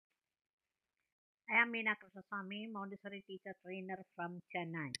I am Meena Krishnaswamy, Montessori teacher trainer from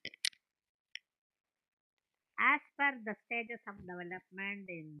Chennai. As per the stages of development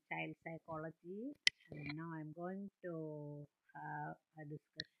in child psychology, now I'm going to have a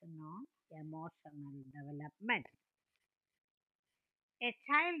discussion on emotional development. A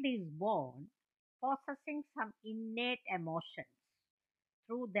child is born possessing some innate emotions,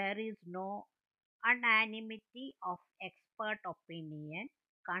 through there is no unanimity of expert opinion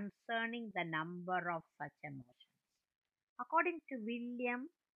concerning the number of such emotions. According to William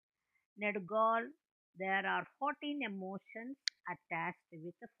Nedgall, there are 14 emotions attached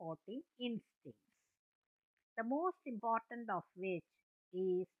with the 14 instincts. The most important of which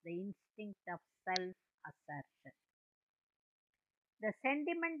is the instinct of self assertion. The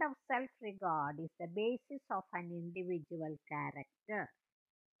sentiment of self regard is the basis of an individual character.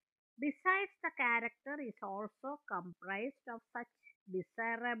 Besides, the character is also comprised of such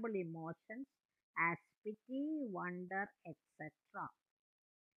desirable emotions as pity, wonder, etc.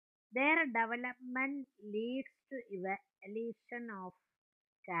 Their development leads to evolution of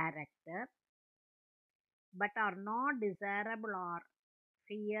character, but are not desirable or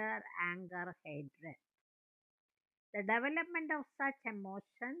fear, anger, hatred. The development of such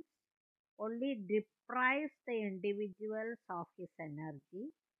emotions only deprives the individuals of his energy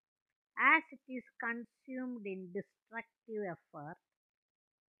as it is consumed in destructive effort,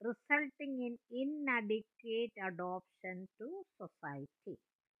 resulting in inadequate adoption to society.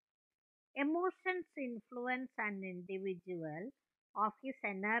 Emotions influence an individual of his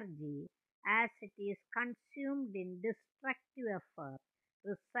energy as it is consumed in destructive effort,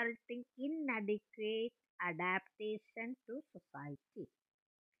 resulting in inadequate adaptation to society.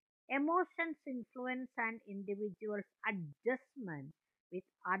 Emotions influence an individual's adjustment with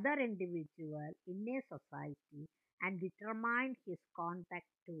other individuals in a society and determine his contact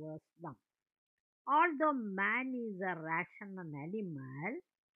towards them. Although man is a rational animal,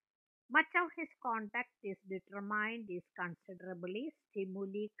 much of his contact is determined is considerably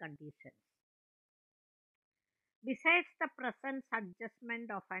stimuli conditions. Besides the present adjustment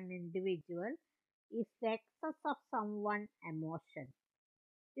of an individual is the excess of someone's emotion.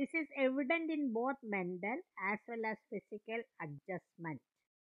 This is evident in both mental as well as physical adjustment.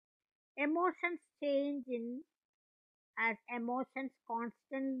 Emotions change in as emotions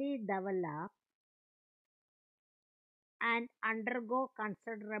constantly develop and undergo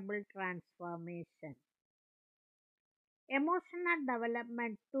considerable transformation. Emotional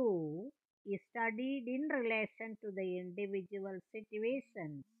development too is studied in relation to the individual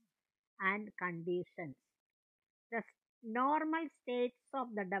situations and conditions. The normal states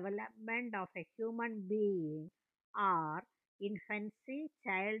of the development of a human being are infancy,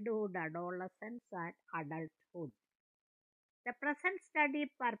 childhood, adolescence, and adulthood. The present study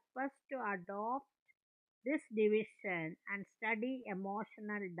purpose to adopt this division and study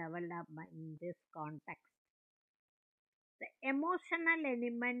emotional development in this context. The emotional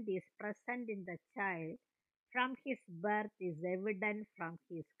element is present in the child from his birth is evident from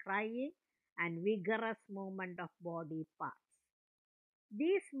his crying and vigorous movement of body parts.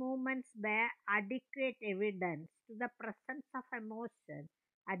 These movements bear adequate evidence to the presence of emotion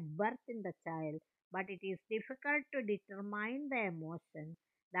at birth in the child, but it is difficult to determine the emotion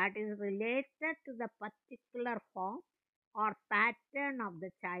that is related to the particular form or pattern of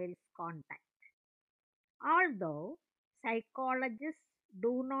the child's contact. Although psychologists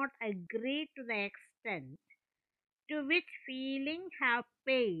do not agree to the extent to which feelings have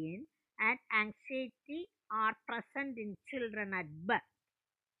pain and anxiety are present in children at birth,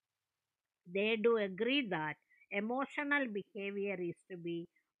 they do agree that emotional behavior is to be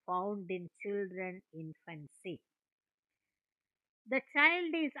found in children infancy. The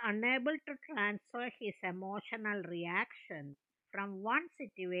child is unable to transfer his emotional reaction from one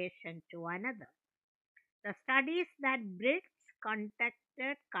situation to another. The studies that Briggs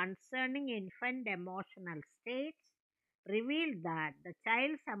conducted concerning infant emotional states revealed that the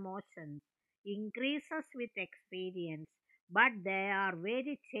child's emotions increases with experience, but they are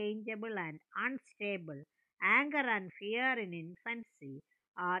very changeable and unstable. Anger and fear in infancy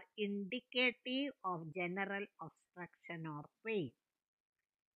are indicative of general obstruction or pain.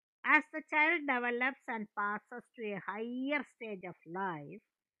 As the child develops and passes to a higher stage of life,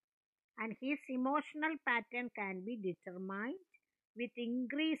 and his emotional pattern can be determined with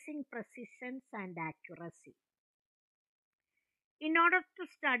increasing precision and accuracy. In order to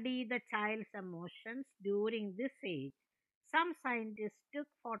study the child's emotions during this age, some scientists took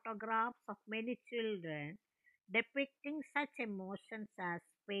photographs of many children depicting such emotions as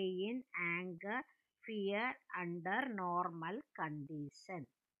pain, anger, fear under normal conditions.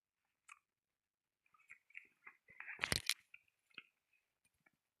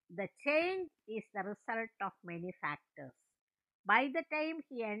 The change is the result of many factors. By the time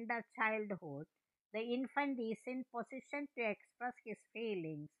he enters childhood, the infant is in position to express his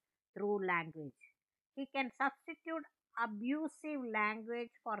feelings through language. He can substitute abusive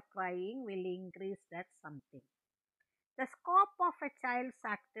language for crying will increase that something. The scope of a child's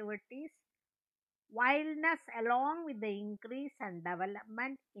activities, wildness along with the increase and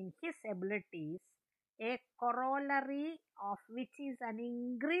development in his abilities, a corollary of which is an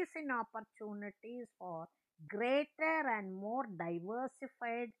increase in opportunities for greater and more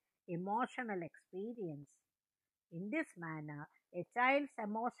diversified emotional experience. In this manner, a child's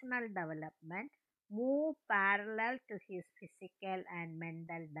emotional development move parallel to his physical and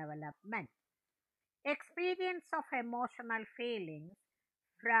mental development. Experience of emotional feelings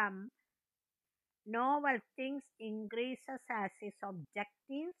from novel things increases as his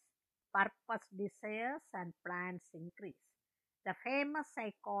objectives, purpose, desires, and plans increase. The famous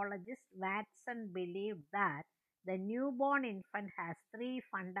psychologist Watson believed that the newborn infant has three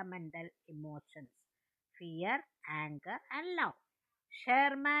fundamental emotions: fear, anger, and love.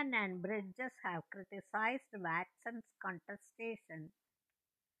 Sherman and Bridges have criticized Watson's contestation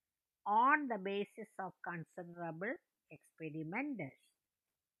on the basis of considerable experiments.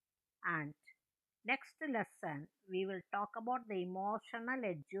 And next lesson, we will talk about the emotional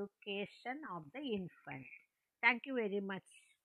education of the infant. Thank you very much.